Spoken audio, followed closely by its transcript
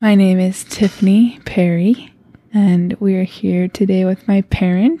My name is Tiffany Perry, and we are here today with my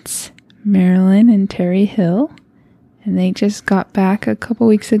parents, Marilyn and Terry Hill, and they just got back a couple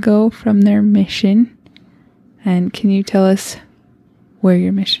weeks ago from their mission. And can you tell us where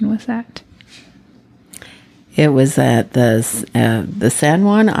your mission was at? It was at the San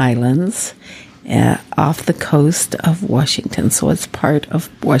Juan Islands off the coast of Washington, so it's part of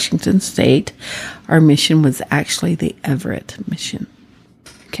Washington State. Our mission was actually the Everett mission.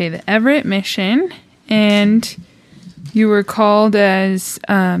 Okay, the Everett mission, and you were called as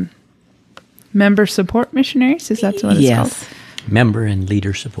member support missionaries? Is that what it's yes. called? Member and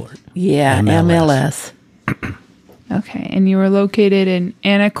leader support. Yeah, MLS. Okay, and you were located in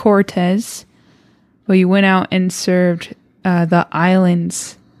Anacortes. Well, you went out and served the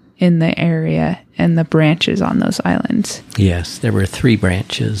islands in the area and the branches on those islands. Yes, there were 3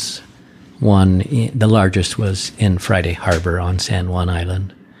 branches. The largest was in Friday Harbor on San Juan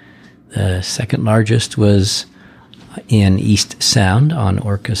Island. The second largest was in East Sound on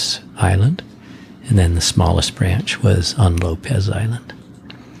Orcas Island. And then the smallest branch was on Lopez Island.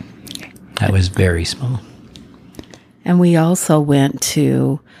 That was very small. And we also went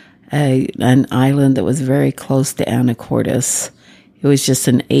to an island that was very close to Anacortes. It was just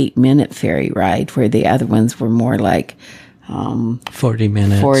an 8-minute ferry ride, where the other ones were more like 40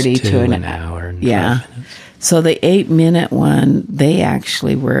 minutes 40 to an hour. And yeah. 5 minutes. So the 8-minute one, they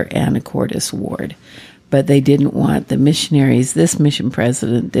actually were Anacortes Ward, but they didn't want the missionaries. This mission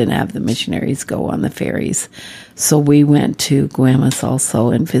president didn't have the missionaries go on the ferries. So we went to Guaymas also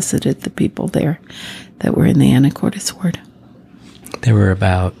and visited the people there that were in the Anacortes Ward. There were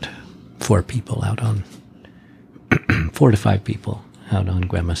about 4 people out on, 4 to 5 people out on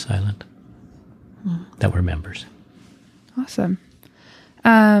Guaymas Island that were members. Awesome.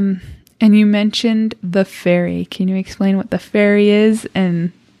 And you mentioned the ferry. Can you explain what the ferry is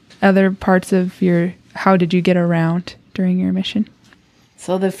and other parts of how did you get around during your mission?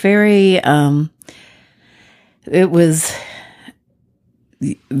 So the ferry, it was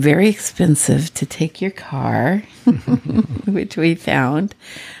very expensive to take your car, which we found.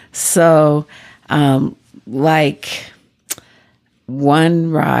 So, like one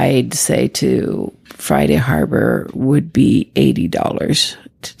ride, say to Friday Harbor, would be $80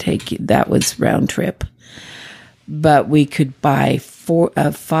 to take you. That was round trip. But we could buy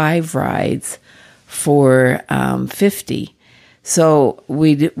 5 rides for $50. So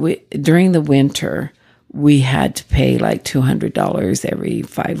we during the winter, we had to pay like $200 every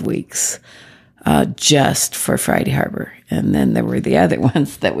 5 weeks just for Friday Harbor. And then there were the other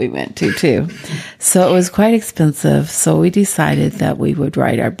ones that we went to too. So it was quite expensive. So we decided that we would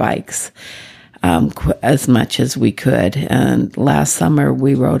ride our bikes as much as we could. And last summer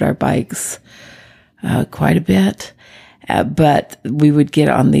we rode our bikes quite a bit. But we would get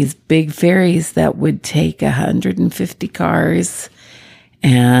on these big ferries that would take 150 cars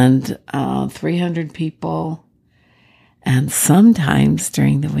and 300 people. And sometimes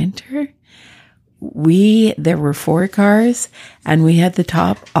during the winter, there were 4 cars, and we had the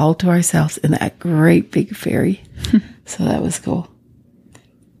top all to ourselves in that great big ferry. So that was cool.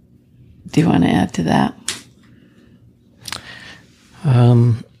 Do you want to add to that?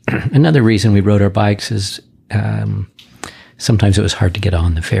 Another reason we rode our bikes is sometimes it was hard to get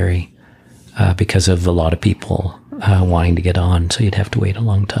on the ferry because of a lot of people wanting to get on, so you'd have to wait a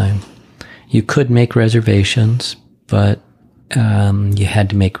long time. You could make reservations, but you had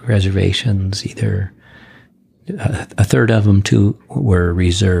to make reservations either a third of them were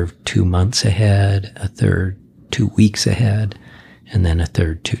reserved 2 months ahead, a third 2 weeks ahead, and then a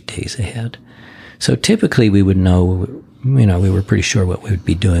third 2 days ahead. So typically we would know, we were pretty sure what we would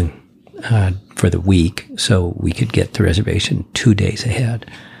be doing for the week, so we could get the reservation 2 days ahead.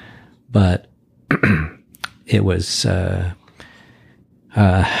 But it was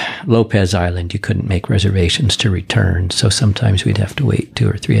Lopez Island, you couldn't make reservations to return, so sometimes we'd have to wait 2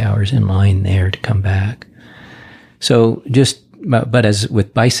 or 3 hours in line there to come back. So but as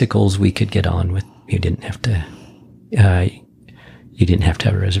with bicycles, we could get on with, you didn't have to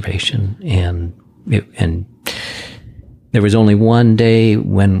have a reservation, and there was only one day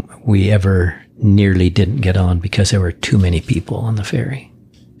when we ever nearly didn't get on because there were too many people on the ferry,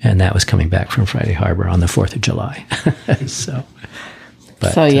 and that was coming back from Friday Harbor on the 4th of July. So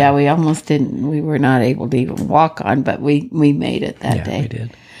we almost didn't. We were not able to even walk on, but we made it that day. Yeah, we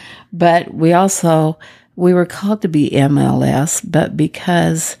did. But we were called to be MLS, but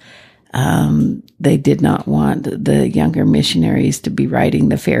because they did not want the younger missionaries to be riding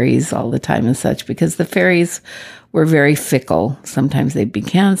the ferries all the time and such, because the ferries were very fickle. Sometimes they'd be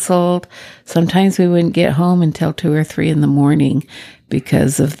canceled. Sometimes we wouldn't get home until 2 or 3 in the morning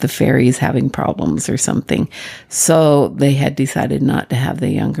because of the ferries having problems or something. So they had decided not to have the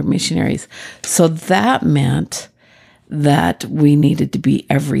younger missionaries. So that meant that we needed to be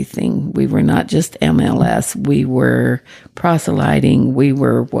everything. We were not just MLS. We were proselyting. We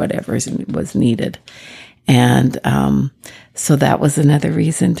were whatever was needed. And so that was another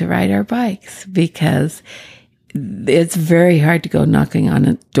reason to ride our bikes, because it's very hard to go knocking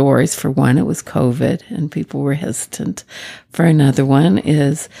on doors. For one, it was COVID and people were hesitant. For another one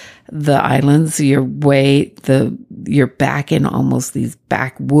is the islands, you're back in almost these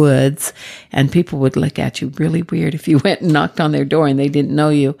backwoods, and people would look at you really weird if you went and knocked on their door and they didn't know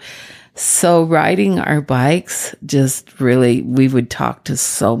you. So riding our bikes, just really, we would talk to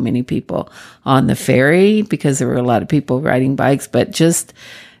so many people on the ferry because there were a lot of people riding bikes, but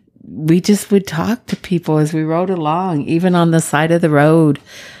we just would talk to people as we rode along, even on the side of the road.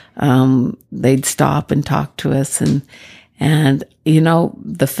 They'd stop and talk to us. And,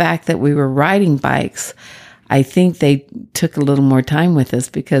 the fact that we were riding bikes, I think they took a little more time with us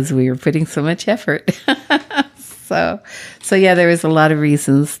because we were putting so much effort. So yeah, there was a lot of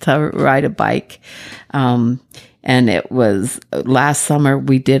reasons to ride a bike. And it was last summer,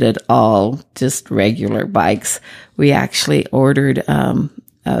 we did it all just regular bikes. We actually ordered,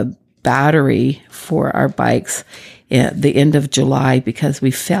 a battery for our bikes at the end of July because we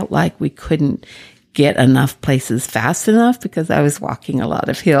felt like we couldn't get enough places fast enough because I was walking a lot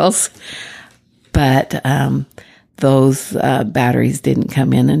of hills. But those batteries didn't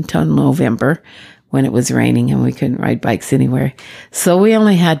come in until November when it was raining and we couldn't ride bikes anywhere. So we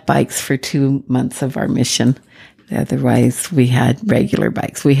only had bikes for 2 months of our mission. Otherwise, we had regular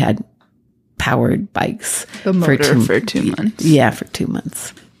bikes. We had powered bikes. The motor for 2 months. Yeah, for 2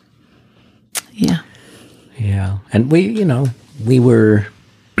 months. Yeah. Yeah. And we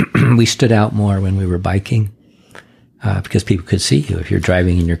stood out more when we were biking because people could see you. If you're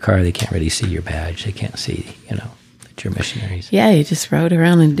driving in your car, they can't really see your badge. They can't see, that you're missionaries. Yeah, you just rode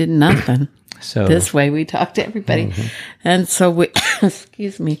around and did nothing. So this way we talked to everybody. And so we,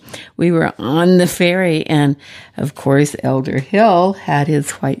 we were on the ferry, and of course, Elder Hill had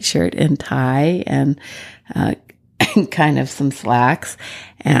his white shirt and tie and kind of some slacks.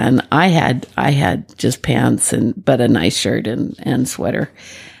 And I had just pants but a nice shirt and sweater.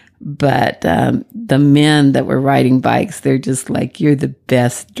 But the men that were riding bikes, they're just like, you're the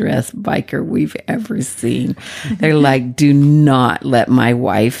best dressed biker we've ever seen. They're like, do not let my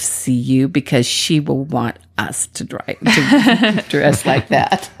wife see you because she will want us to dress like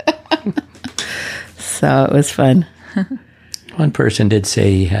that. So it was fun. One person did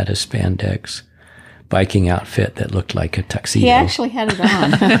say he had a spandex biking outfit that looked like a tuxedo. He actually had it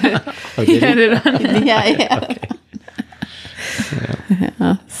on. Oh, did he? Had it on. Yeah. Okay.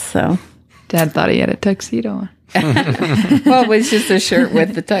 Yeah, so Dad thought he had a tuxedo on. well, it was just a shirt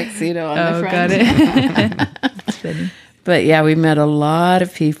with the tuxedo on the front. Got it. That's funny. But yeah, we met a lot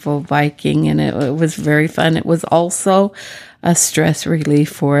of people biking, and it was very fun. It was also a stress relief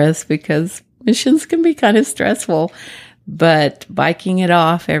for us because missions can be kind of stressful, but biking it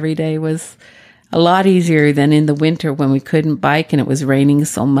off every day was a lot easier than in the winter when we couldn't bike and it was raining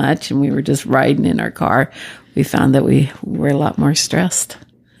so much and we were just riding in our car. We found that we were a lot more stressed.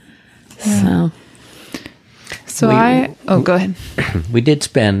 Yeah. Go ahead. We did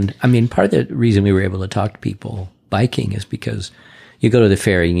spend, part of the reason we were able to talk to people biking is because you go to the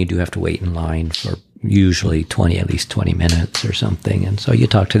ferry and you do have to wait in line for usually at least 20 minutes or something. And so you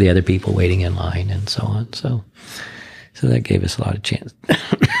talk to the other people waiting in line and so on. So that gave us a lot of chance,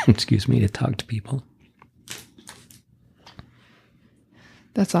 to talk to people.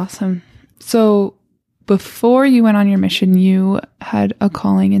 That's awesome. So before you went on your mission, you had a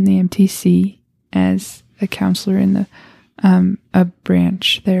calling in the MTC as a counselor in the a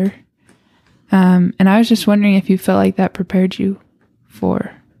branch there. And I was just wondering if you felt like that prepared you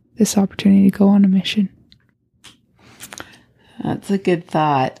for this opportunity to go on a mission. That's a good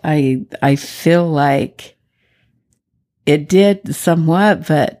thought. I feel like it did somewhat,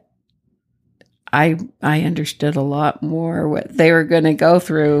 but I understood a lot more what they were going to go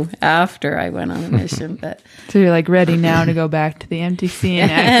through after I went on a mission. But so you're like ready now to go back to the MTC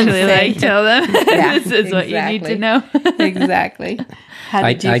and actually tell them this is what you need to know. Exactly. How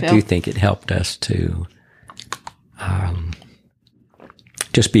did you feel? I do think it helped us to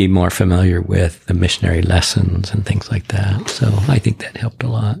just be more familiar with the missionary lessons and things like that. So I think that helped a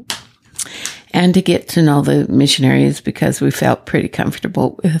lot. and to get to know the missionaries, because we felt pretty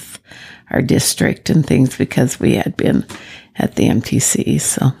comfortable with our district and things because we had been at the MTC.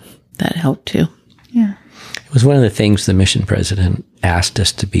 So that helped too. Yeah. It was one of the things the mission president asked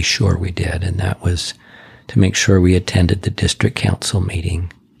us to be sure we did, and that was to make sure we attended the district council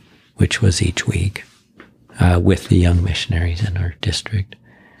meeting, which was each week, with the young missionaries in our district,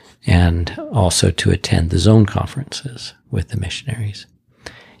 and also to attend the zone conferences with the missionaries.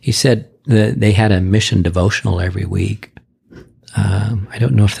 He said that they had a mission devotional every week. I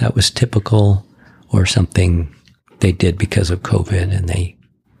don't know if that was typical or something they did because of COVID, and they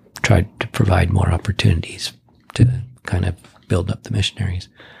tried to provide more opportunities to kind of build up the missionaries.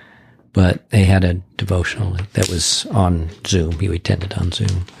 But they had a devotional that was on Zoom. We attended on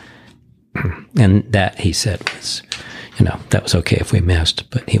Zoom. And that, he said, was, that was okay if we missed,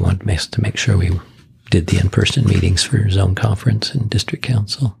 but he wanted us to make sure we did the in-person meetings for zone conference and district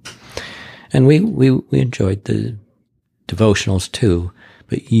council. And we enjoyed the devotionals too,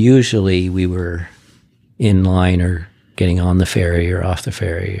 but usually we were in line or getting on the ferry or off the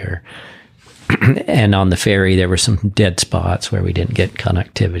ferry, and on the ferry there were some dead spots where we didn't get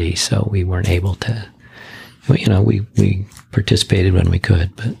connectivity, so we weren't able to, we participated when we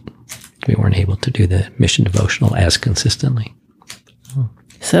could, but we weren't able to do the mission devotional as consistently.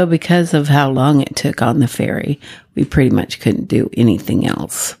 So because of how long it took on the ferry, we pretty much couldn't do anything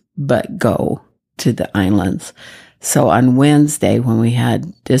else but go to the islands. So on Wednesday, when we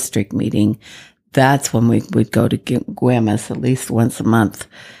had district meeting, that's when we would go to Güemes at least once a month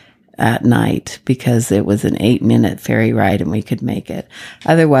at night, because it was an 8-minute ferry ride and we could make it.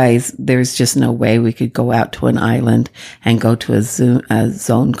 Otherwise, there's just no way we could go out to an island and go to a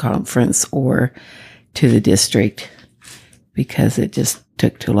zone conference or to the district, because it just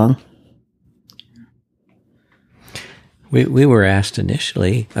took too long. We were asked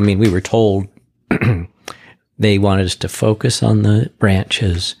initially, we were told they wanted us to focus on the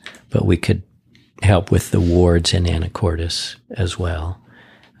branches, but we could help with the wards in Anacortes as well.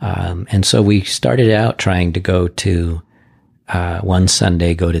 And so we started out trying to go to, one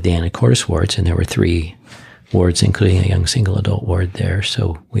Sunday, go to the Anacortes wards, and there were 3 wards, including a young single adult ward there.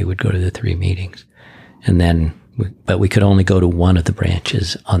 So we would go to the 3 meetings. And then, but we could only go to one of the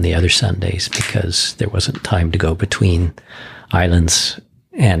branches on the other Sundays because there wasn't time to go between islands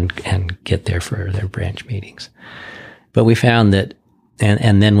and get there for their branch meetings. But we found that,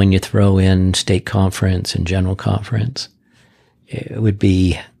 and then when you throw in state conference and general conference, it would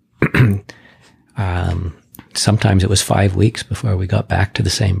be, sometimes it was 5 weeks before we got back to the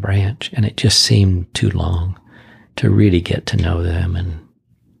same branch, and it just seemed too long to really get to know them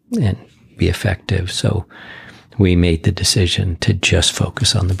and be effective. So we made the decision to just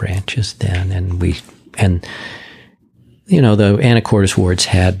focus on the branches then, and the Anacortes wards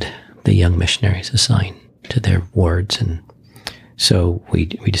had the young missionaries assigned to their wards, and so we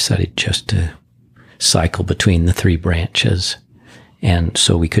decided just to cycle between the 3 branches. And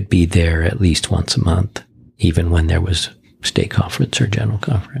so we could be there at least once a month, even when there was state conference or general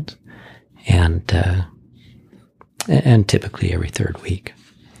conference. And typically every 3rd week,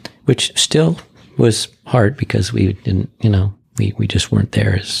 which still was hard because we didn't, we just weren't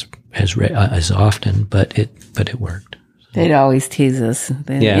there as often, but it worked. They'd always tease us.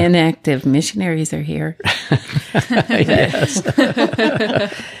 The inactive missionaries are here. Yes.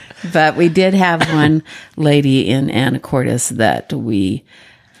 But we did have one lady in Anacortes that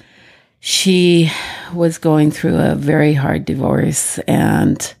she was going through a very hard divorce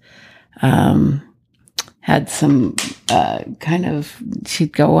and had some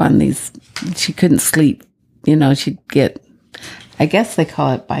she'd go on these, she couldn't sleep. She'd get, I guess they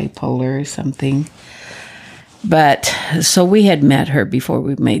call it bipolar or something. But so we had met her before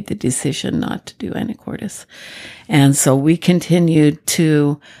we made the decision not to do Anacortes. And so we continued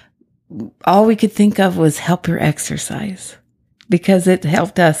to, all we could think of was help her exercise because it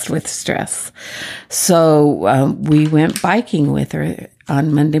helped us with stress. So we went biking with her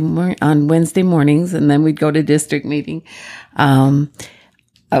on Wednesday mornings, and then we'd go to district meeting.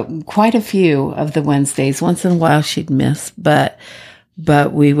 Quite a few of the Wednesdays. Once in a while she'd miss, but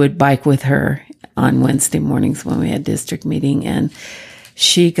we would bike with her on Wednesday mornings when we had district meeting, and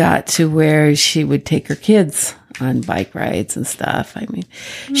she got to where she would take her kids on bike rides and stuff.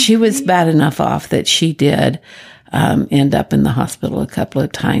 She was bad enough off that she did end up in the hospital a couple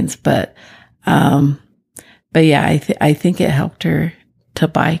of times, but yeah, I think it helped her to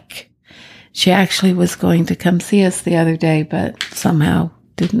bike. She actually was going to come see us the other day, but somehow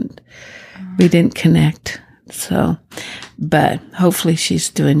we didn't connect. So, but hopefully she's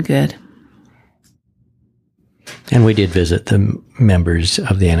doing good. And we did visit the members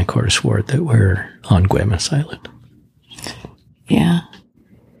of the Anacortes Ward that were on Güemes Island. Yeah.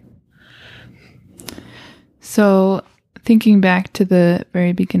 So, thinking back to the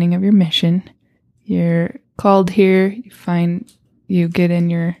very beginning of your mission, you're called here, you get in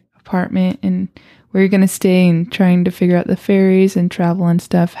your apartment and where you're going to stay and trying to figure out the ferries and travel and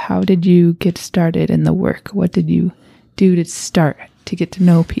stuff. How did you get started in the work? What did you do to start to get to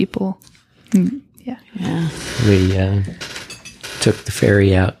know people? Yeah. We took the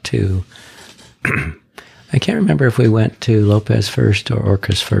ferry out to, I can't remember if we went to Lopez first or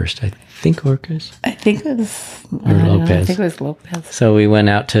Orcas first. I think Orcas. I think it was Lopez. I think it was Lopez. So we went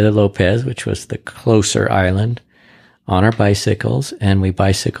out to Lopez, which was the closer island, on our bicycles, and we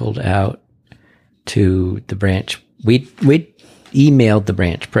bicycled out to the branch. We emailed the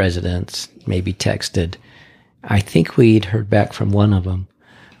branch presidents, maybe texted. I think we'd heard back from one of them,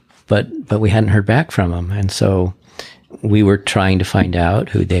 but we hadn't heard back from them, and so we were trying to find out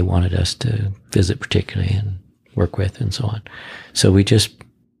who they wanted us to visit particularly and work with and so on. So we just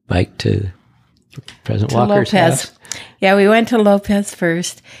biked to President Walker's house. Yeah, we went to Lopez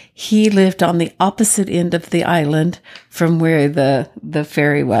first. He lived on the opposite end of the island from where the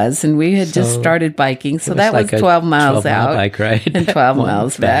ferry was, and we had just started biking, so that was 12 miles out bike ride and 12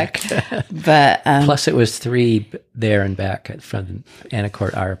 miles back. But plus, it was 3 there and back from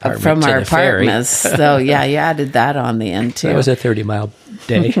Anacortes, our apartment, from to our the ferry. apartments. So yeah, you added that on the end too. It was a 30-mile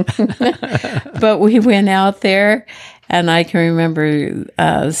day. But we went out there, and I can remember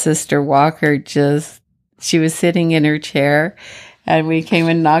Sister Walker she was sitting in her chair, and we came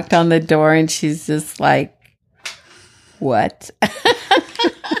and knocked on the door, and she's just like, what?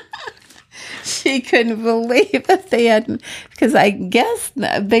 She couldn't believe that they had, because I guess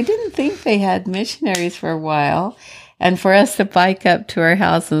they didn't think they had missionaries for a while, and for us to bike up to our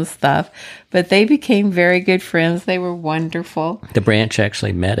house and stuff. But they became very good friends. They were wonderful. The branch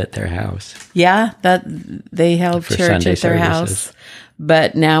actually met at their house. Yeah, that they held For church Sunday at their services. house.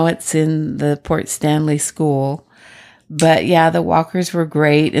 But now it's in the Port Stanley School. But yeah, the Walkers were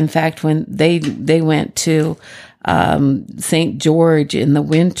great. In fact, when they went to St. George in the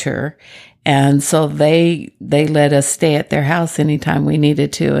winter, and so they let us stay at their house anytime we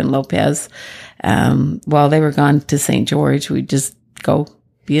needed to in Lopez. While they were gone to St. George, we'd just go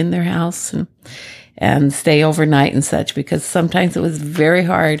be in their house and stay overnight and such, because sometimes it was very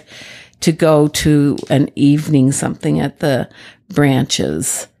hard to go to an evening something at the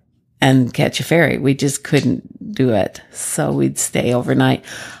branches and catch a ferry. We just couldn't do it. So we'd stay overnight.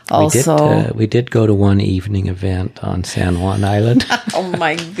 Also, we did go to one evening event on San Juan Island. oh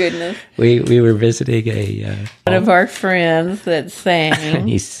my goodness. We were visiting One of our friends that sang.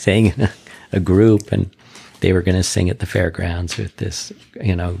 he sang in a group, and they were going to sing at the fairgrounds with this,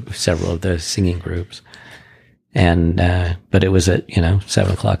 several of the singing groups. And, but it was at,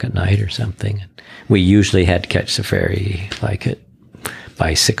 7:00 at night or something. And we usually had to catch the ferry by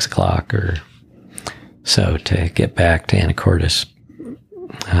 6:00 or so to get back to Anacortes,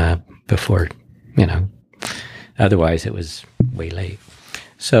 before, otherwise it was way late.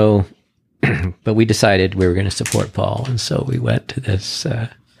 So, but we decided we were going to support Paul. And so we went to this,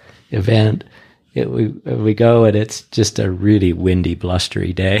 event. We go, and it's just a really windy,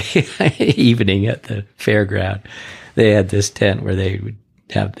 blustery day, evening at the fairground. They had this tent where they would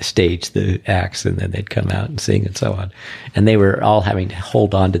have to stage the acts, and then they'd come out and sing and so on. And they were all having to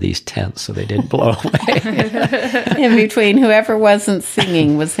hold on to these tents so they didn't blow away. In between, whoever wasn't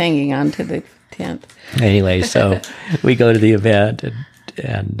singing was hanging onto the tent. Anyway, so we go to the event,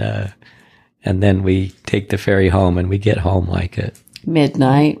 and then we take the ferry home, and we get home like at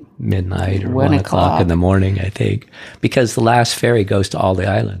midnight or 1 o'clock in the morning, I think, because the last ferry goes to all the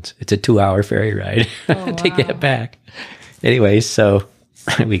islands. It's a 2-hour ferry ride to get back. Anyway, so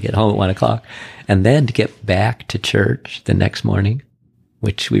we get home at 1 o'clock, and then to get back to church the next morning,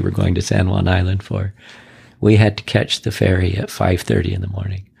 which we were going to San Juan Island for, we had to catch the ferry at 5:30 in the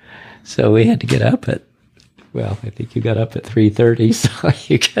morning. So we had to get up I think you got up at 3:30, so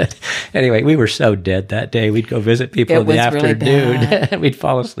you could. Anyway, we were so dead that day. We'd go visit people in the afternoon, and we'd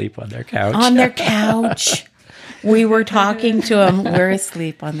fall asleep on their couch. On their couch. We were talking to them. We're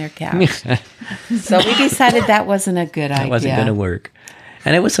asleep on their couch. So we decided that wasn't a good idea. That wasn't going to work.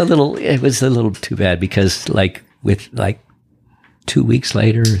 And it was a little too bad, because with 2 weeks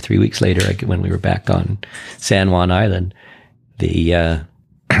later or 3 weeks later, when we were back on San Juan Island, there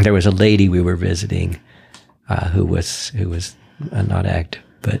was a lady we were visiting, who was not active,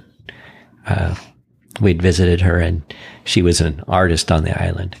 but we'd visited her, and she was an artist on the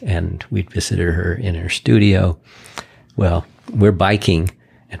island, and we'd visited her in her studio. Well, we're biking,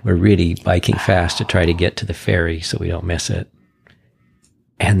 And we're really biking fast to try to get to the ferry so we don't miss it.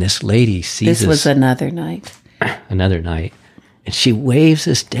 And this lady sees us. This was another night. Another night. And she waves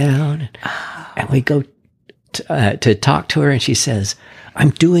us down. And we go to talk to her. And she says, I'm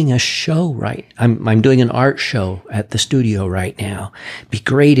doing a show I'm doing an art show at the studio right now. Be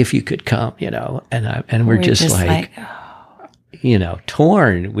great if you could come, And we're just like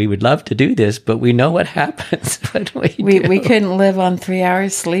torn. We would love to do this, but we know what happens when we couldn't live on 3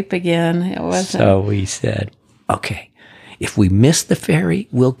 hours sleep again. It wasn't. So we said, okay, if we miss the ferry,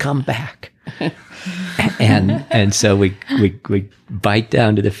 we'll come back. and so we bike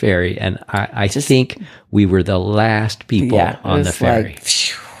down to the ferry, and I think we were the last people on the ferry.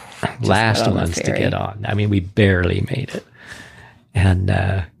 Last ones to get on. I mean, we barely made it. And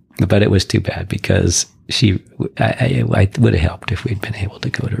but it was too bad because I would have helped if we'd been able to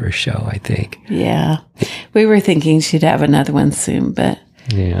go to her show, I think. Yeah. We were thinking she'd have another one soon, but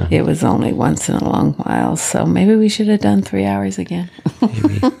it was only once in a long while. So maybe we should have done 3 hours again.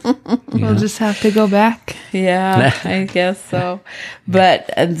 Maybe. We'll just have to go back. Yeah, I guess so.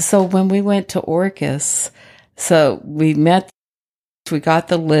 And so when we went to Orcas, so we got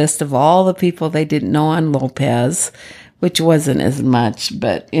the list of all the people they didn't know on Lopez, which wasn't as much,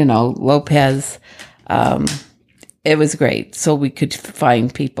 but Lopez, it was great. So we could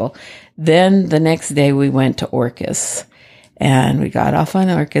find people. Then the next day we went to Orcas, and we got off on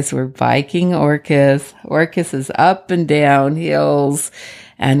Orcas. We're biking Orcas. Orcas is up and down hills,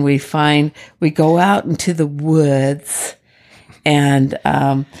 and we go out into the woods, and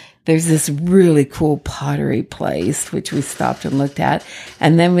there's this really cool pottery place, which we stopped and looked at.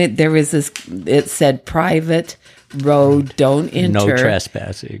 And then there was this, it said private road, don't enter. No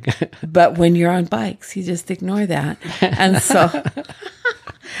trespassing. But when you're on bikes, you just ignore that. And so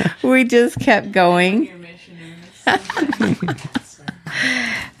we just kept going.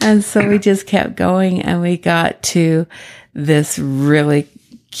 And so we just kept going, and we got to this really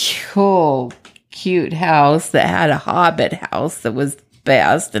cool, cute house that had a hobbit house that was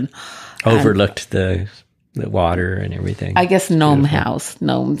best and overlooked the water and everything. I guess gnome house,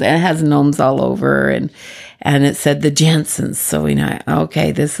 gnomes, and it has gnomes all over, and it said the Jensens. So we know,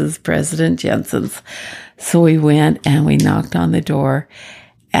 okay, this is President Jensen's. So we went and we knocked on the door,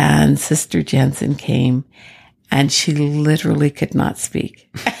 and Sister Jensen came, and she literally could not speak.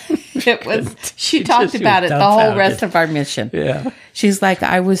 She talked about it the whole rest of our mission. Yeah. She's like,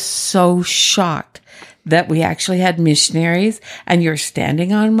 I was so shocked that we actually had missionaries, and you're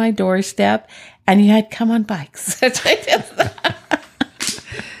standing on my doorstep, and you had come on bikes.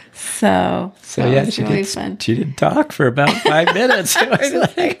 So yeah, she didn't talk for about 5 minutes. It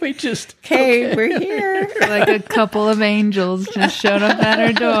was like we just we're here. Like a couple of angels just showed up at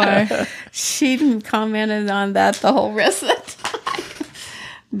her door. She didn't comment on that the whole rest of the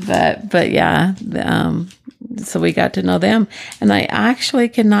time. But yeah, so we got to know them, and I actually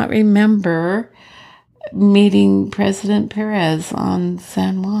cannot remember meeting President Perez on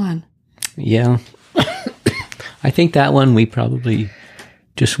San Juan. Yeah. I think that one we probably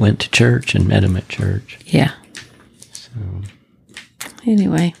just went to church and met him at church. Yeah. So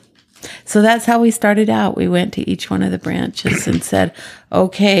anyway, so that's how we started out. We went to each one of the branches and said,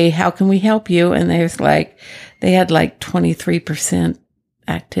 okay, how can we help you? And they had 23%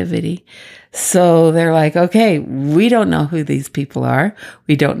 activity. So they're like, okay, we don't know who these people are.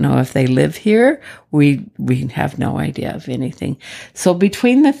 We don't know if they live here. We have no idea of anything. So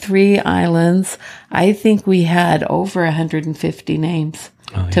between the 3 islands, I think we had over 150 names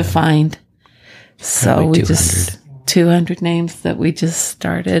to find. So probably we 200. just 200 names that we just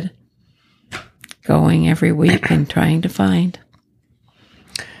started going every week and trying to find.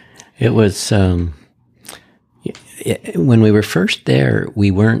 It was when we were first there,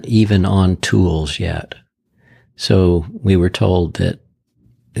 we weren't even on tools yet. So we were told that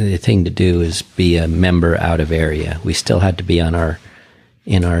the thing to do is be a member out of area. We still had to be in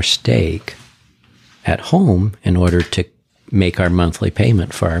our stake at home in order to make our monthly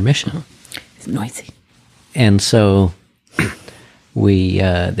payment for our mission. It's noisy. And so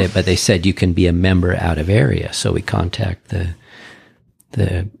but they said you can be a member out of area. So we contact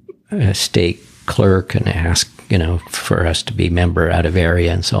the stake clerk and ask, for us to be member out of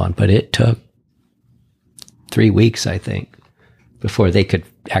area and so on. But it took 3 weeks, I think, before they could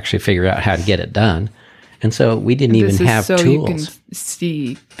actually figure out how to get it done. And so we didn't even have tools. You can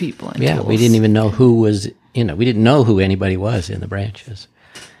see people in tools. We didn't even know who was, we didn't know who anybody was in the branches.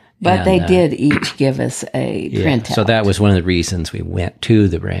 But they did each give us a printout. So that was one of the reasons we went to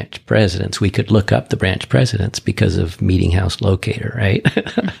the branch presidents. We could look up the branch presidents because of Meeting House Locator, right?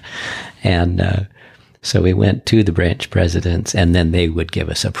 And So we went to the branch presidents, and then they would give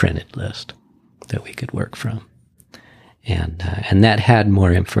us a printed list that we could work from. And that had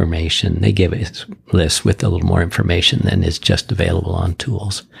more information. They gave us lists with a little more information than is just available on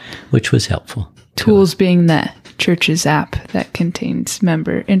Tools, which was helpful. Tools being the church's app that contains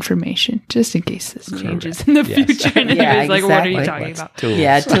member information, just in case this changes in the future. And Yeah, anybody's like, what are you exactly. talking about? Tools.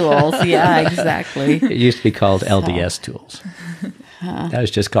 Yeah, Tools. Yeah, exactly. It used to be called LDS Tools. That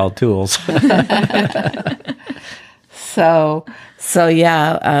was just called Tools. So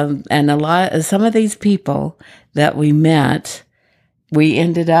yeah, and some of these people that we met, we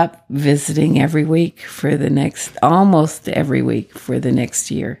ended up visiting every week for almost every week for the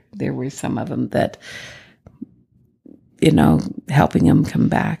next year. There were some of them that, helping them come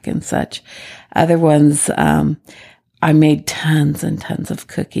back and such. Other ones, I made tons and tons of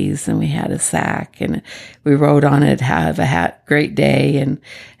cookies, and we had a sack, and we wrote on it, "Have a great day,"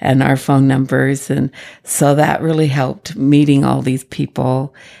 and our phone numbers. And so that really helped meeting all these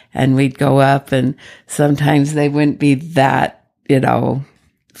people. And we'd go up, and sometimes they wouldn't be that,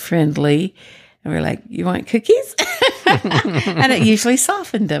 friendly. And we're like, "You want cookies?" And it usually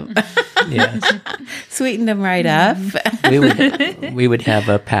softened them. Yes. Sweetened them right up. We would have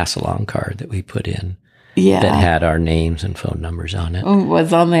a pass-along card that we put in. Yeah. That had our names and phone numbers on it. It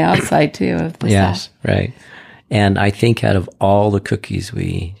was on the outside too of the Yes, sack. right. And I think out of all the cookies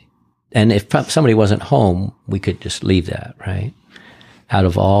and if somebody wasn't home, we could just leave that, right? Out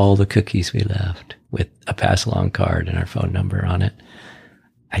of all the cookies we left with a pass-along card and our phone number on it,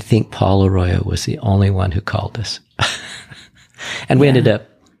 I think Paul Arroyo was the only one who called us. And we ended up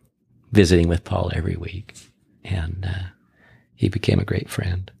visiting with Paul every week. And he became a great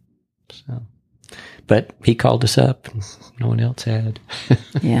friend. So. But he called us up, and no one else had.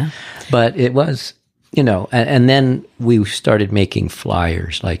 Yeah. But it was, and then we started making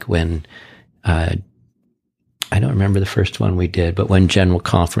flyers, like when, I don't remember the first one we did, but when General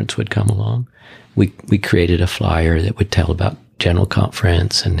Conference would come along, we created a flyer that would tell about General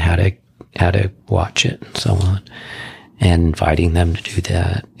Conference and how to watch it and so on, and inviting them to do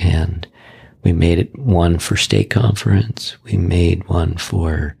that. And we made it one for State Conference. We made one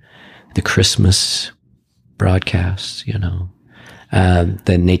for the Christmas broadcasts,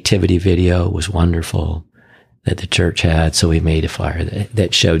 the nativity video was wonderful that the church had. So we made a flyer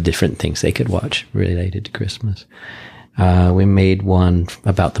that showed different things they could watch related to Christmas. We made one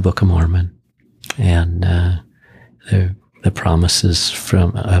about the Book of Mormon and, the promises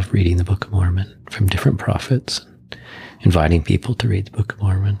of reading the Book of Mormon from different prophets, inviting people to read the Book of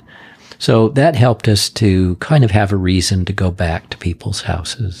Mormon. So that helped us to kind of have a reason to go back to people's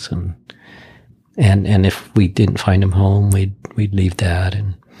houses and if we didn't find them home, we'd leave that.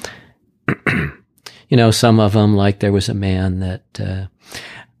 And, some of them, like there was a man that,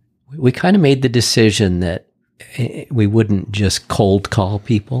 we kind of made the decision that we wouldn't just cold call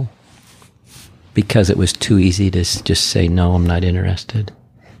people because it was too easy to just say, "No, I'm not interested."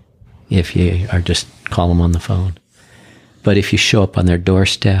 If you are just call them on the phone. But if you show up on their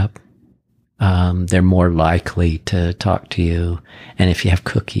doorstep, they're more likely to talk to you. And if you have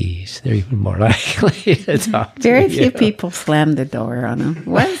cookies, they're even more likely to talk to you. Very few people slammed the door on them.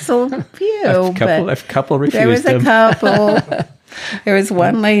 Well, so few. A couple refused there was them. a couple. There was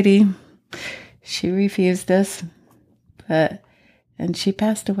one lady. She refused us. And she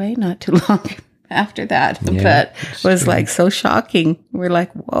passed away not too long after that. Yeah, but it was true. like so shocking. We're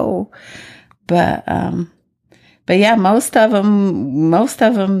like, whoa. But yeah, most of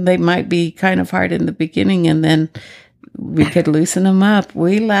them, they might be kind of hard in the beginning, and then we could loosen them up.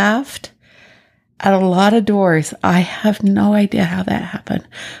 We laughed at a lot of doors. I have no idea how that happened,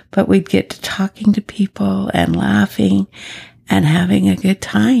 but we'd get to talking to people and laughing and having a good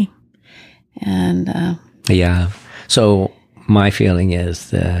time. And Yeah. So my feeling is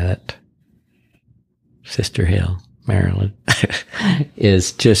that Sister Hill, Marilyn,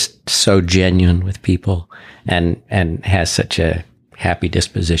 is just so genuine with people and has such a happy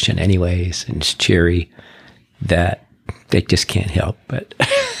disposition anyways, and is cheery that they just can't help but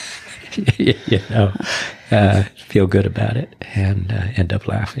feel good about it and end up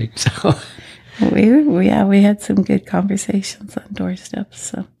laughing. So we had some good conversations on doorsteps.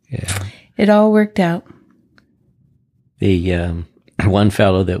 So yeah, it all worked out. The one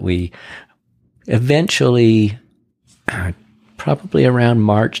fellow that we eventually, probably around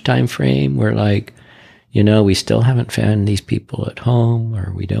March time frame, we're like, we still haven't found these people at home,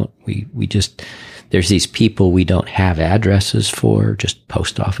 or we just, there's these people we don't have addresses for, just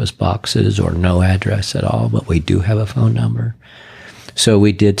post office boxes or no address at all, but we do have a phone number. So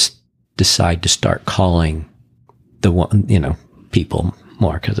we did decide to start calling the one, people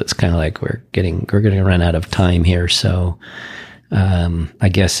more because it's kind of like we're going to run out of time here. So I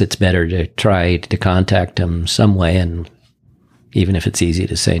guess it's better to try to contact him some way, and even if it's easy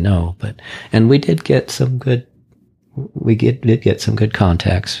to say no. And we did get some good. We did get some good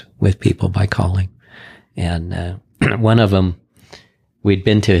contacts with people by calling, and one of them, we'd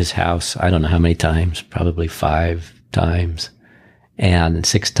been to his house. I don't know how many times, probably 5 times. And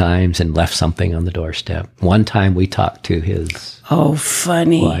 6 times, and left something on the doorstep. One time we talked to his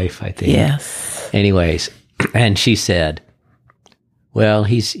funny wife, I think. Yes. Anyways, and she said, "Well,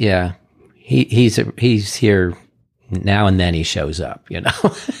 he's here now and then. He shows up, you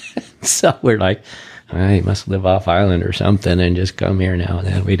know." So we're like, he must live off island or something, and just come here now and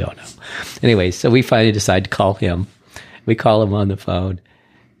then. We don't know. Anyway, so we finally decide to call him. We call him on the phone,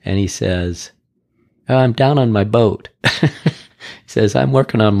 and he says, "I'm down on my boat." He says, "I'm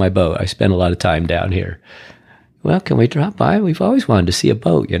working on my boat. I spend a lot of time down here." "Well, can we drop by? We've always wanted to see a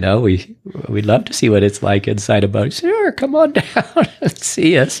boat, you know. We'd love to see what it's like inside a boat." "Sure, come on down and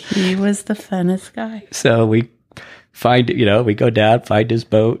see us." He was the funnest guy. So we we go down, find his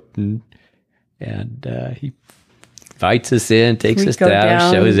boat, and he invites us in, takes us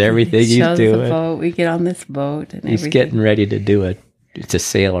down, shows everything he's doing. The boat. We get on this boat, and he's getting ready to to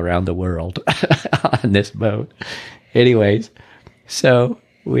sail around the world on this boat. Anyways. So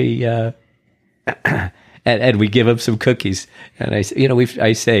we and we give him some cookies, and I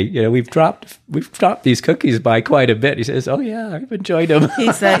say we've dropped these cookies by quite a bit. He says, "Oh yeah, I've enjoyed them." He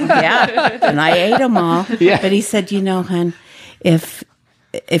said, "Yeah," and I ate them all. Yeah. But he said, "Hon, if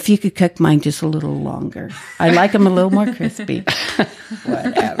you could cook mine just a little longer, I like them a little more crispy."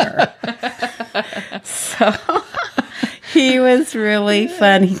 Whatever. So he was really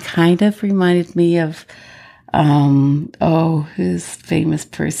fun. He kind of reminded me of. Who's famous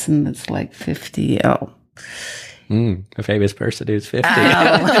person that's like 50? A famous person who's 50.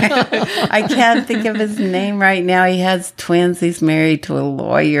 I can't think of his name right now. He has twins. He's married to a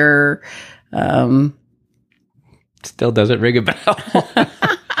lawyer. Still doesn't ring a bell.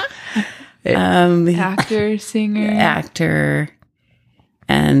 Actor, singer. Actor.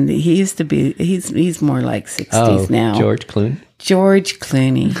 And he used to be, he's more like 60s now. George Clooney? George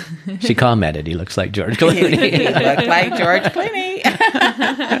Clooney. She commented, he looks like George Clooney. He looked like George Clooney.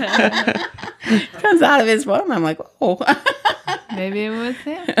 Comes out of his phone. I'm like, oh. Maybe it was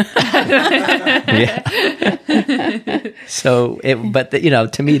him. Yeah. So,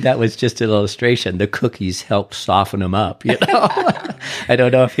 to me, that was just an illustration. The cookies helped soften him up, I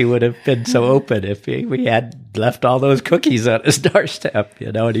don't know if he would have been so open if we had left all those cookies on his doorstep,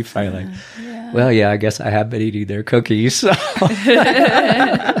 and he finally well, yeah, I guess I have been eating their cookies. So.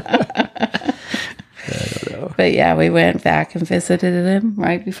 I don't know. But yeah, we went back and visited him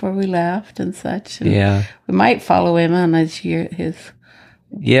right before we left and such. And yeah. We might follow him on his.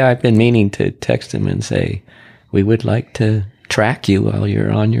 Yeah, I've been meaning to text him and say, we would like to track you while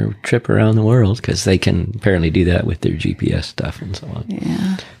you're on your trip around the world, because they can apparently do that with their GPS stuff and so on.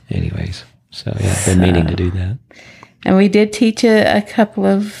 Yeah. Anyways, so yeah, I've been meaning to do that. And we did teach a couple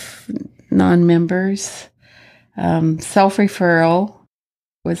of non-members. Self-referral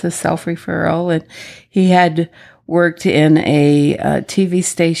was a self-referral, and he had worked in a TV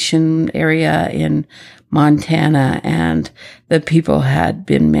station area in Montana, and the people had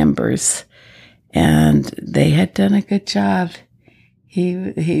been members, and they had done a good job. He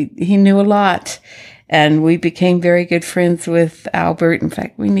knew a lot, and we became very good friends with Albert. In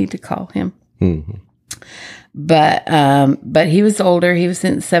fact, we need to call him. Mm-hmm. But he was older. He was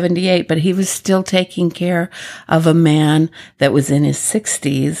in 78, but he was still taking care of a man that was in his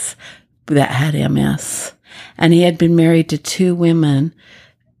 60s that had MS. And he had been married to 2 women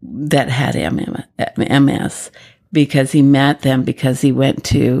that had MS, because he met them because he went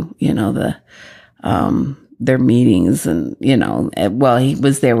to, their meetings, and, he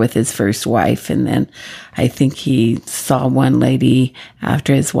was there with his first wife. And then I think he saw one lady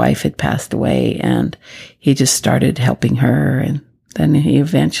after his wife had passed away, and he just started helping her. And then he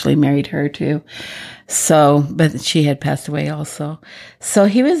eventually married her too. So, but she had passed away also. So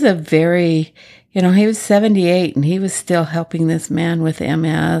he was he was 78, and he was still helping this man with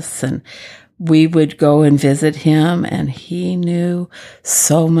MS, and we would go and visit him, and he knew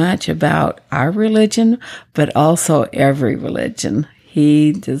so much about our religion, but also every religion.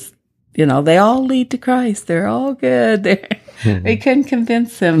 He just, they all lead to Christ. They're all good. We couldn't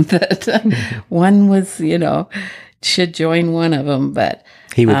convince him that one was, should join one of them, but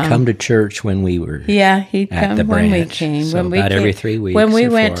he would come to church when we were he'd come the when branch. we came. So about every 3 weeks. When we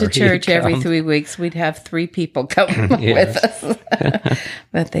went to church every 3 weeks, we'd have 3 people come with us.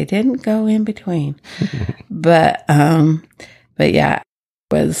 But they didn't go in between. But yeah,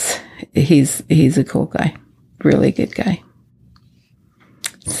 he's a cool guy, really good guy.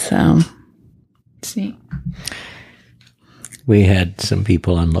 So, See. We had some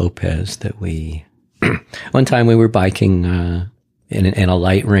people on Lopez that we, one time we were biking in a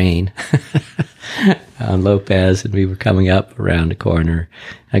light rain on Lopez, and we were coming up around a corner.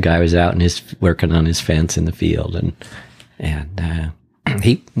 A guy was out and working on his fence in the field, and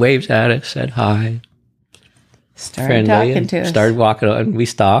he waves at us, said hi, started talking to us. Started walking on, and we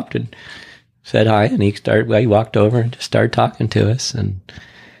stopped and said hi, and he walked over and just started talking to us, and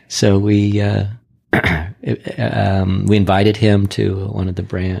so we invited him to one of the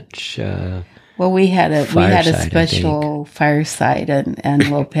branch. Well, we had a Fireside, special fireside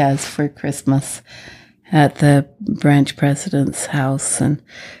and Lopez for Christmas at the branch president's house, and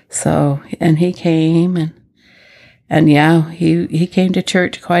he came and yeah, he came to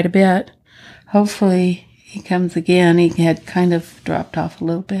church quite a bit. Hopefully he comes again. He had kind of dropped off a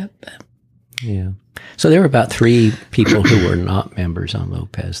little bit, but yeah. So there were about 3 people who were not members on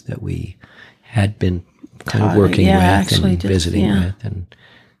Lopez that we had been kind of working with and visiting with,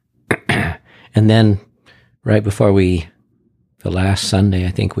 and then right before the last Sunday,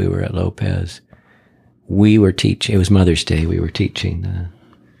 I think we were at Lopez. We were teaching. It was Mother's Day. We were teaching the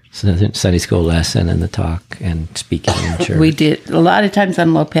Sunday school lesson and the talk and speaking in church. We did a lot of times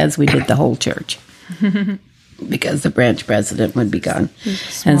on Lopez. We did the whole church because the branch president would be gone,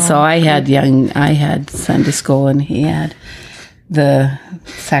 and so I had Sunday school and he had the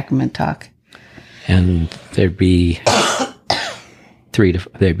sacrament talk. And there'd be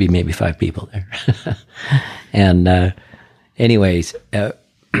maybe 5 people there. And anyways,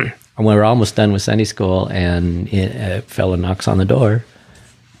 when we're almost done with Sunday school, and a fellow knocks on the door,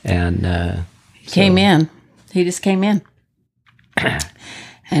 and came in. He just came in,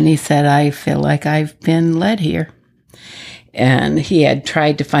 and he said, "I feel like I've been led here." And he had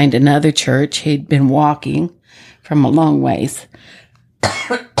tried to find another church. He'd been walking from a long ways.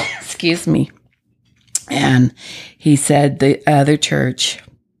 Excuse me. And he said the other church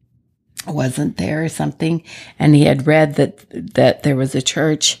wasn't there or something. And he had read that there was a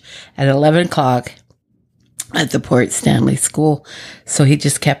church at 11 o'clock at the Port Stanley School. So he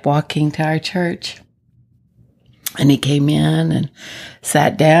just kept walking to our church. And he came in and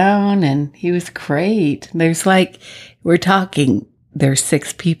sat down, and he was great. There's there's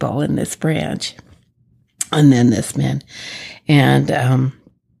 6 people in this branch. And then this man. And, and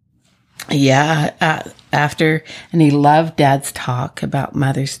he loved Dad's talk about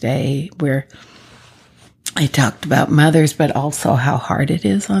Mother's Day, where I talked about mothers, but also how hard it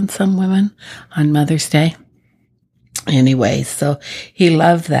is on some women on Mother's Day. Anyway, so he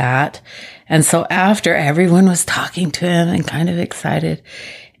loved that. And so after, everyone was talking to him and kind of excited.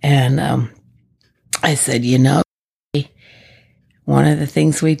 And I said, one of the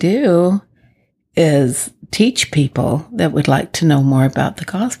things we do is teach people that would like to know more about the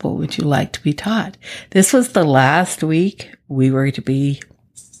gospel. Would you like to be taught? This was the last week we were to be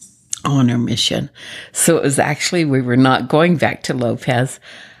on our mission. So it was actually, we were not going back to Lopez,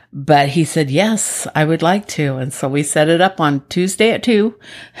 but he said, yes, I would like to. And so we set it up on Tuesday at 2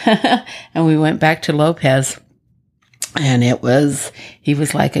 and we went back to Lopez, and he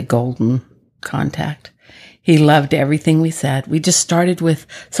was like a golden contact. He loved everything we said.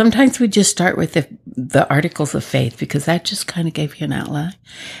 Sometimes we just start with the articles of faith, because that just kind of gave you an outline.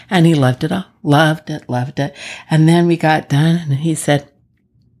 And he loved it all. Loved it. And then we got done, and he said,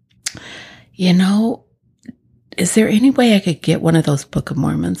 is there any way I could get one of those Book of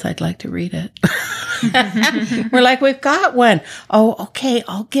Mormons? I'd like to read it. We're like, we've got one. Oh, okay.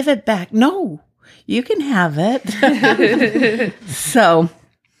 I'll give it back. No, you can have it. So,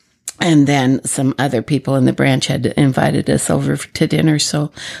 and then some other people in the branch had invited us over to dinner,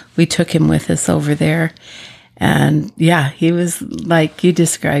 so we took him with us over there. And yeah, he was like you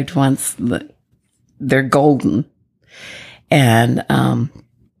described once, they're golden. And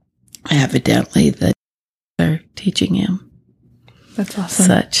evidently they're teaching him. That's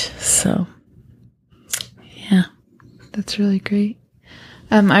awesome. So, yeah. That's really great.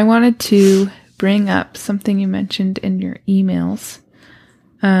 I wanted to bring up something you mentioned in your emails.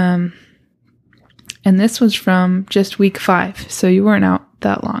 And this was from just week 5. So you weren't out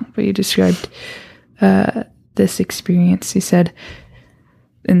that long, but you described, this experience. You said,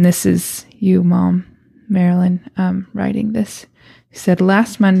 and this is you, Mom, Marilyn, writing this. You said,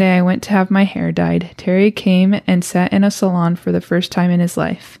 last Monday I went to have my hair dyed. Terry came and sat in a salon for the first time in his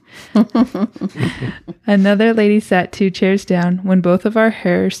life. Another lady sat 2 chairs down. When both of our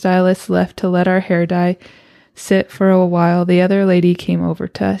hairstylists left to let our hair dye, sit for a while, the other lady came over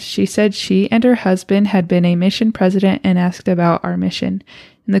to us. She said she and her husband had been a mission president and asked about our mission.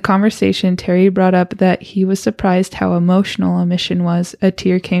 In the conversation, Terry brought up that he was surprised how emotional a mission was. A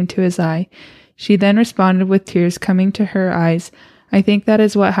tear came to his eye. She then responded with tears coming to her eyes. I think that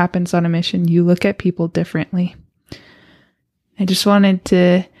is what happens on a mission. You look at people differently. I just wanted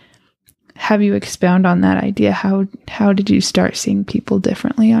to have you expound on that idea. How did you start seeing people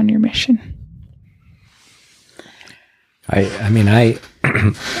differently on your mission?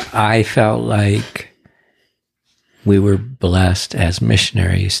 I felt like we were blessed as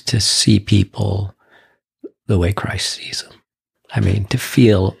missionaries to see people the way Christ sees them. I mean, to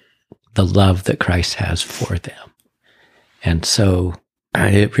feel the love that Christ has for them. And so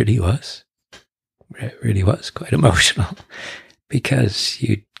it really was quite emotional because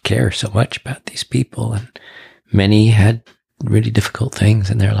you care so much about these people, and many had really difficult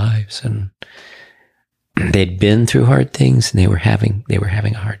things in their lives, and they'd been through hard things, and they were having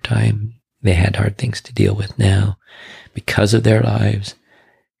a hard time. They had hard things to deal with now because of their lives.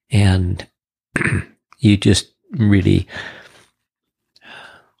 And you just really,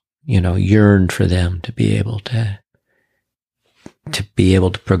 yearned for them to be able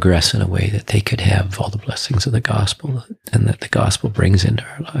to progress in a way that they could have all the blessings of the gospel and that the gospel brings into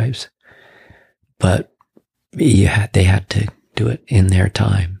our lives. But they had to do it in their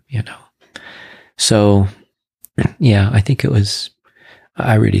time, So, yeah,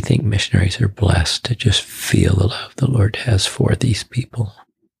 I really think missionaries are blessed to just feel the love the Lord has for these people.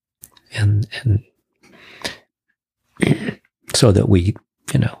 And so that we,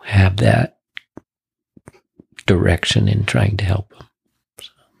 have that direction in trying to help them.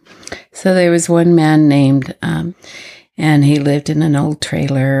 So there was one man named, and he lived in an old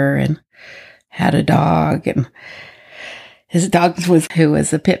trailer and had a dog, and his dog who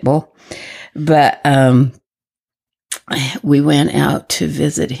was a pit bull. But we went out to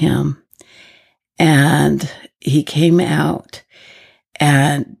visit him, and he came out,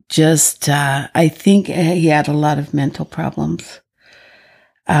 and just I think he had a lot of mental problems.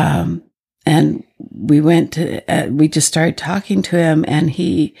 And we just started talking to him, and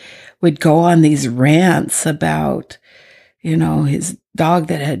he would go on these rants about, his dog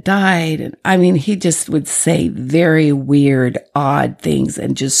that had died. And I mean, he just would say very weird, odd things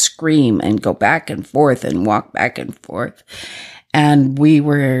and just scream and go back and forth and walk back and forth. And we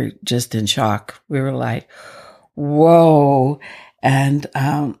were just in shock. We were like, whoa. And,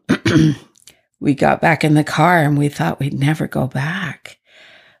 we got back in the car and we thought we'd never go back.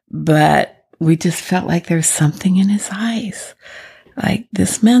 But we just felt like there's something in his eyes. Like,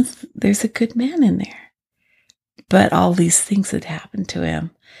 this man, there's a good man in there. But all these things had happened to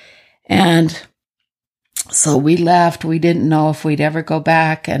him. And so we left. We didn't know if we'd ever go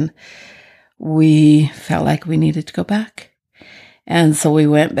back. And we felt like we needed to go back. And so we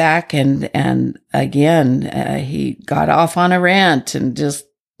went back, and again, he got off on a rant and just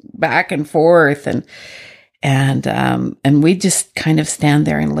back and forth. And we just kind of stand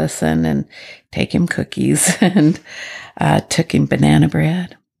there and listen and take him cookies and took him banana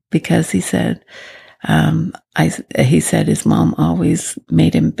bread because he said, he said his mom always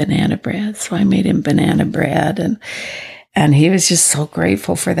made him banana bread. So I made him banana bread, and he was just so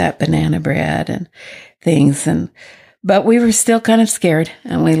grateful for that banana bread and things. But we were still kind of scared,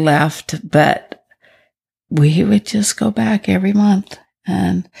 and we left, but we would just go back every month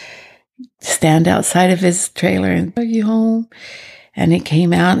and stand outside of his trailer and are you home? And he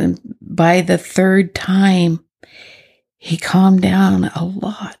came out, and by the third time, he calmed down a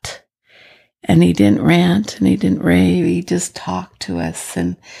lot. And he didn't rant and he didn't rave. He just talked to us,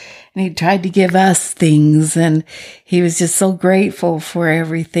 and he tried to give us things, and he was just so grateful for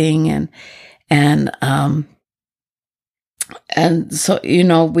everything. And so,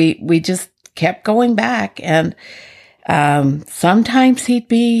 we just kept going back, and sometimes he'd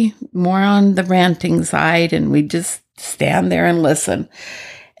be more on the ranting side, and we'd just stand there and listen.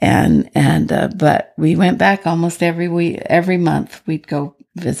 But we went back almost every month. We'd go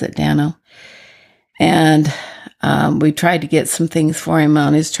visit Dano, and we tried to get some things for him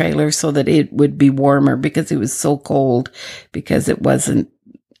on his trailer so that it would be warmer because it was so cold because it wasn't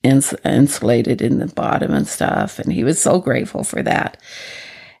insulated in the bottom and stuff. And he was so grateful for that.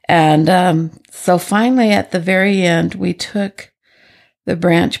 And so finally, at the very end, we took the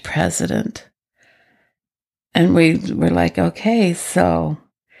branch president, and we were like, okay, so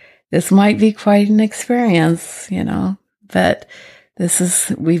this might be quite an experience, but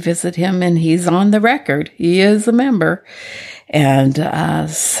we visit him, and he's on the record. He is a member. And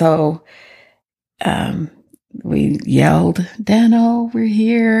so we yelled, Dano, we're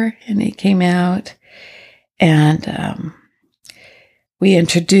here. And he came out, And we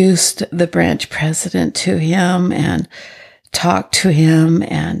introduced the branch president to him and talked to him.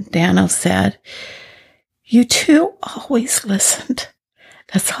 And Dano said, "You two always listened.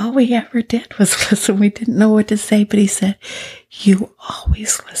 That's all we ever did was listen. We didn't know what to say, but he said, you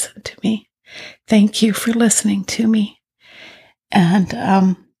always listened to me. Thank you for listening to me."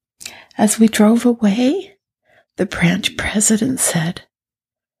 And as we drove away, the branch president said,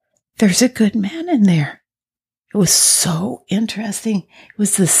 "There's a good man in there." It was so interesting. It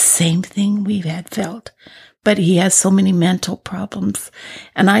was the same thing we had felt, but he has so many mental problems.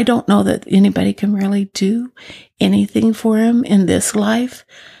 And I don't know that anybody can really do anything for him in this life,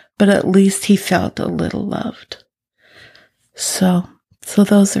 but at least he felt a little loved. So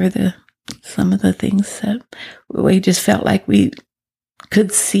those are some of the things that we just felt like we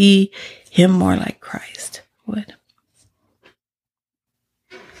could see him more like Christ would.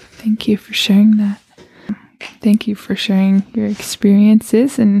 Thank you for sharing that. Thank you for sharing your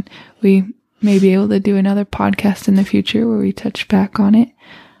experiences, and we may be able to do another podcast in the future where we touch back on it.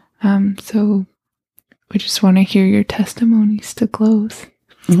 So we just want to hear your testimonies to close.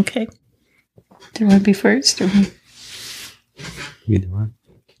 Okay. Do you want to be first or me? Either one.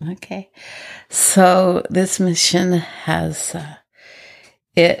 Okay. So this mission has,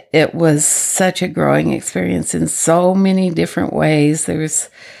 it was such a growing experience in so many different ways. There's,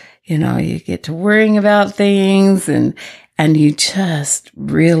 you get to worrying about things and you just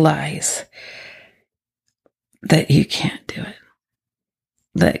realize that you can't do it,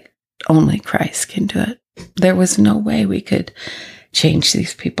 that only Christ can do it. There was no way we could change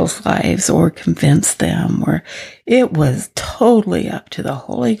these people's lives or convince them, or it was totally up to the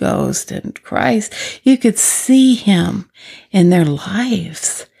Holy Ghost and Christ. You could see him in their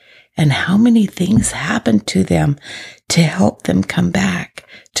lives and how many things happened to them to help them come back,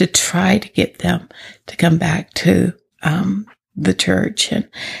 to try to get them to come back to the church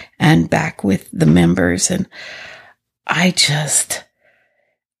and back with the members. And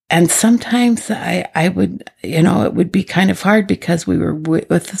and sometimes I would, it would be kind of hard because we were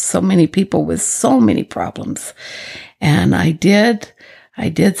with so many people with so many problems. And I did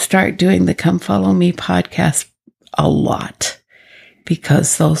start doing the Come Follow Me podcast a lot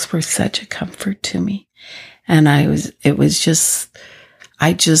because those were such a comfort to me. And I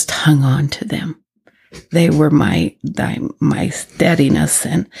just hung on to them. They were my steadiness.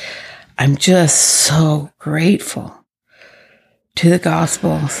 And I'm just so grateful to the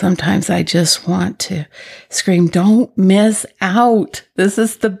gospel. Sometimes I just want to scream, don't miss out. This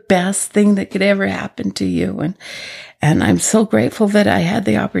is the best thing that could ever happen to you. And I'm so grateful that I had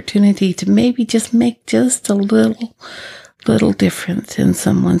the opportunity to maybe just make just a little difference in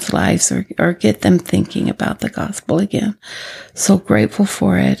someone's lives or get them thinking about the gospel again. So grateful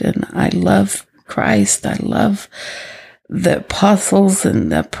for it. And I love Christ. I love the apostles and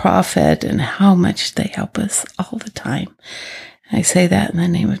the prophet and how much they help us all the time. I say that in the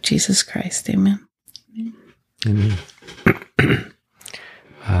name of Jesus Christ. Amen. Amen.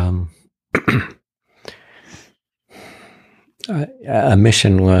 A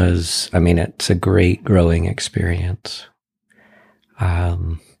mission was, it's a great growing experience.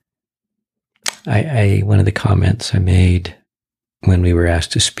 One of the comments I made when we were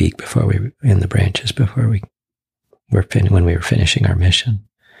asked to speak when we were finishing our mission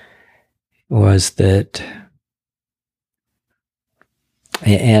was that,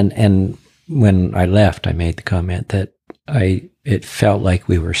 and when I left, I made the comment that it felt like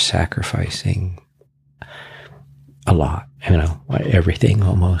we were sacrificing a lot, everything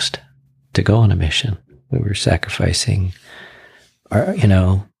almost to go on a mission. We were sacrificing our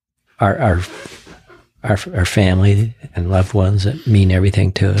family and loved ones that mean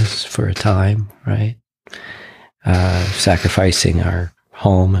everything to us for a time, right? Sacrificing our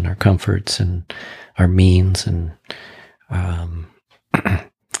home and our comforts and our means, and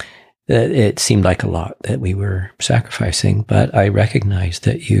it seemed like a lot that we were sacrificing, but I recognized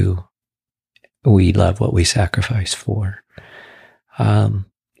that we love what we sacrifice for. And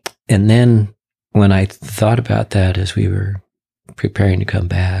then when I thought about that as we were preparing to come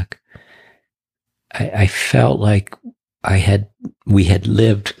back, I felt like we had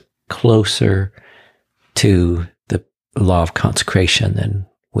lived closer to the law of consecration than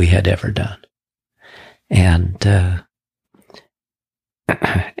we had ever done. And that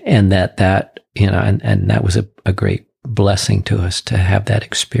was a great blessing to us to have that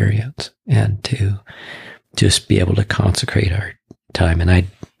experience and to just be able to consecrate our time. And I'd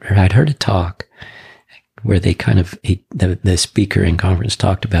heard a talk where they the speaker in conference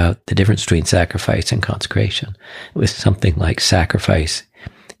talked about the difference between sacrifice and consecration. It was something like sacrifice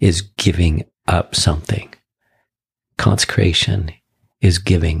is giving up something, consecration is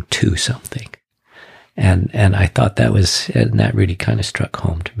giving to something. And I thought that really kind of struck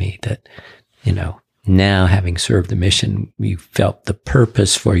home to me that, now having served the mission, you felt the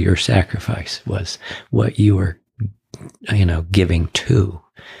purpose for your sacrifice was what you were, giving to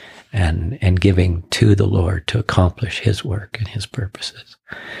and giving to the Lord to accomplish his work and his purposes.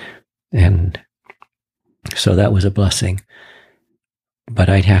 And so that was a blessing. But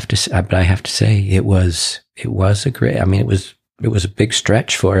I have to say it was a great, it was a big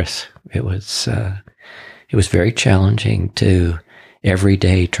stretch for us. It was very challenging to every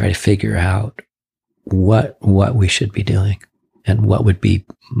day try to figure out what we should be doing and what would be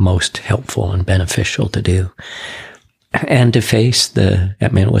most helpful and beneficial to do. And to face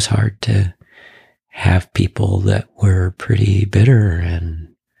it was hard to have people that were pretty bitter and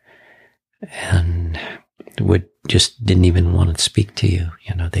didn't even want to speak to you.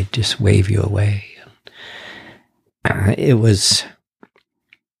 They'd just wave you away. It was,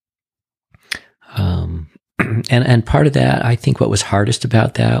 and part of that, I think what was hardest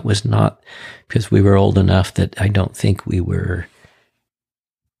about that was not because we were old enough that I don't think we were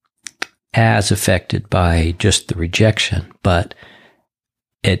as affected by just the rejection, but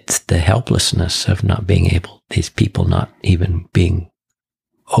it's the helplessness of not being able, these people not even being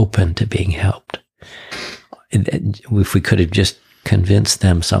open to being helped. If we could have just convinced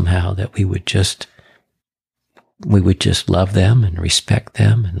them somehow that we would just love them and respect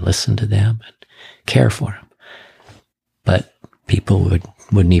them and listen to them and care for them. But people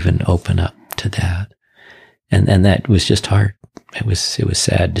wouldn't even open up to that. And that was just hard. It was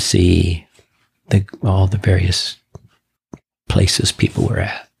sad to see all the various places people were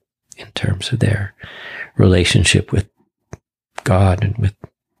at in terms of their relationship with God and with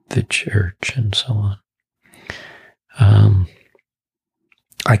the church and so on.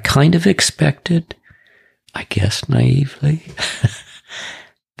 I kind of expected, I guess naively,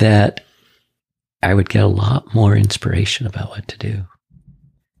 that I would get a lot more inspiration about what to do.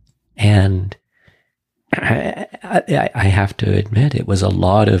 And I have to admit, it was a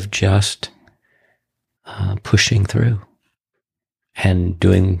lot of just pushing through and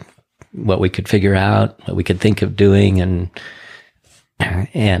doing what we could figure out, what we could think of doing, and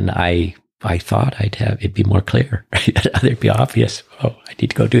I thought it'd be more clear. It'd be obvious. Oh, I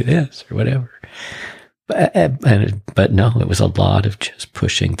need to go do this or whatever. But no, it was a lot of just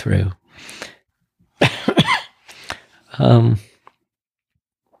pushing through.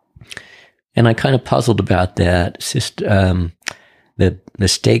 And I kind of puzzled about that. The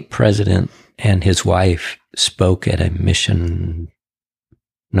stake president and his wife spoke at his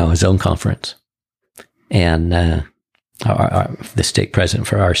own conference. And the stake president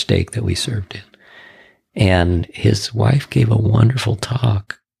for our stake that we served in. And his wife gave a wonderful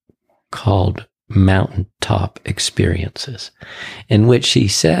talk called Mountaintop Experiences, in which she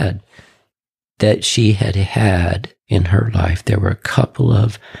said that she had in her life, there were a couple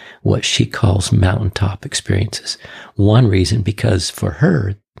of what she calls mountaintop experiences. One reason, because for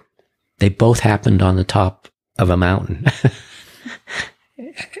her, they both happened on the top of a mountain.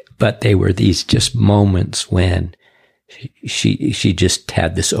 But they were these just moments when she just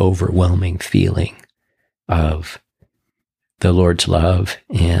had this overwhelming feeling of the Lord's love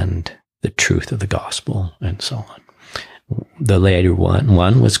and the truth of the gospel and so on. The later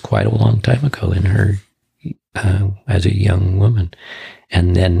one was quite a long time ago in her as a young woman,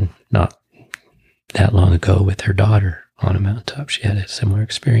 and then not that long ago with her daughter on a mountaintop. She had a similar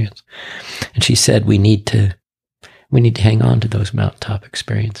experience, and she said we need to hang on to those mountaintop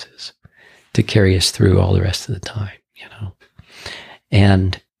experiences to carry us through all the rest of the time,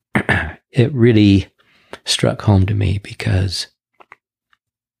 And it really struck home to me because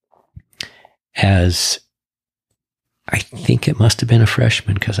as I think it must have been a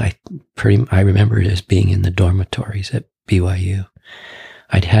freshman, because I remember it as being in the dormitories at BYU.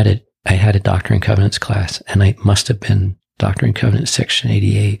 I had a Doctrine and Covenants class, and I must have been Doctrine and Covenants section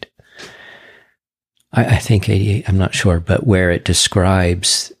 88. I think 88, I'm not sure, but where it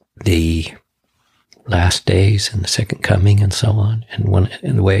describes the last days and the second coming and so on.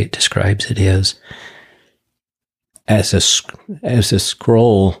 And the way it describes it is as a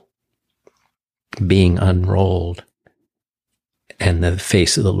scroll being unrolled, and the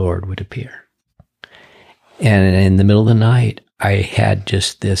face of the Lord would appear. And in the middle of the night, I had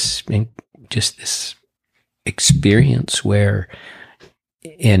just this experience where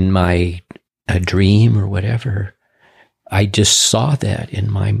in a dream or whatever, I just saw that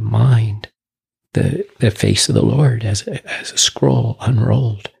in my mind, the face of the Lord as a scroll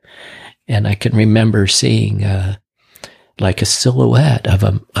unrolled. And I can remember seeing like a silhouette of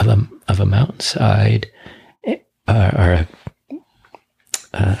a mountainside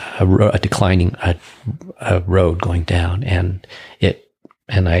a declining a road going down, and there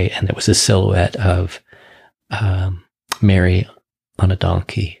was a silhouette of Mary on a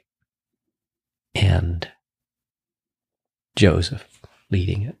donkey and Joseph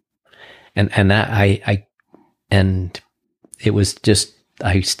leading it, and that and it was just,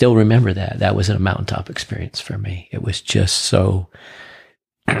 I still remember that was a mountaintop experience for me. It was just so,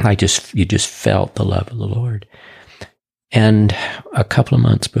 you just felt the love of the Lord. And a couple of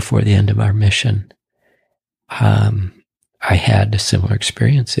months before the end of our mission, I had a similar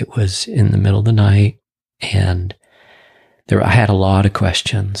experience. It was in the middle of the night, and I had a lot of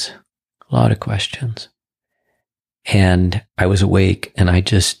questions. And I was awake, and I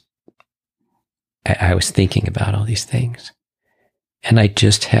was thinking about all these things. And I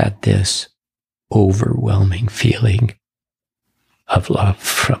just had this overwhelming feeling of love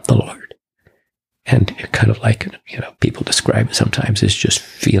from the Lord. And kind of like, people describe it sometimes as just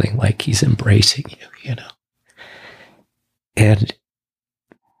feeling like he's embracing you, And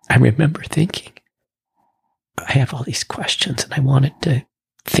I remember thinking, I have all these questions, and I wanted to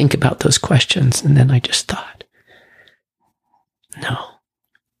think about those questions. And then I just thought, no,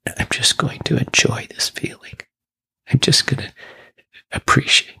 I'm just going to enjoy this feeling. I'm just going to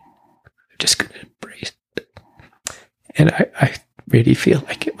appreciate. I'm just going to embrace it. And I really feel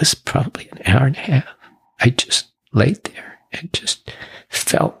like it was probably an hour and a half. I just laid there and just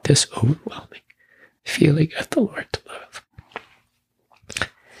felt this overwhelming feeling of the Lord's love.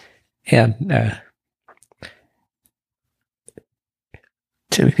 And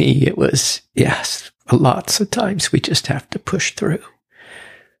to me, it was, yes, lots of times we just have to push through.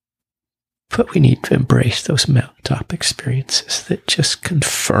 But we need to embrace those mountaintop experiences that just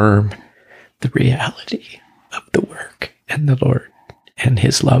confirm the reality of the work and the Lord and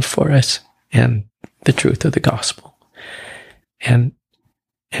his love for us and the truth of the gospel. And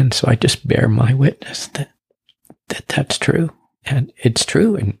so I just bear my witness that that's true. And it's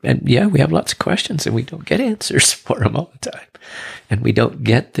true. And yeah, we have lots of questions, and we don't get answers for them all the time. And we don't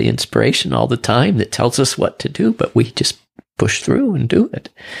get the inspiration all the time that tells us what to do, but we just push through and do it.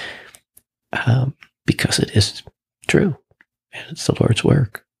 Because it is true, and it's the Lord's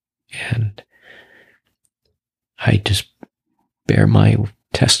work. And I just bear my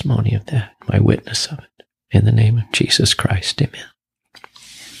testimony of that, my witness of it, in the name of Jesus Christ. Amen.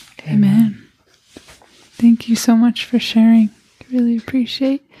 Amen. Thank you so much for sharing. I really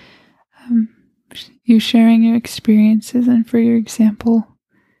appreciate you sharing your experiences and for your example.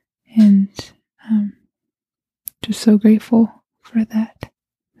 And just so grateful for that.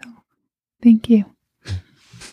 So, thank you.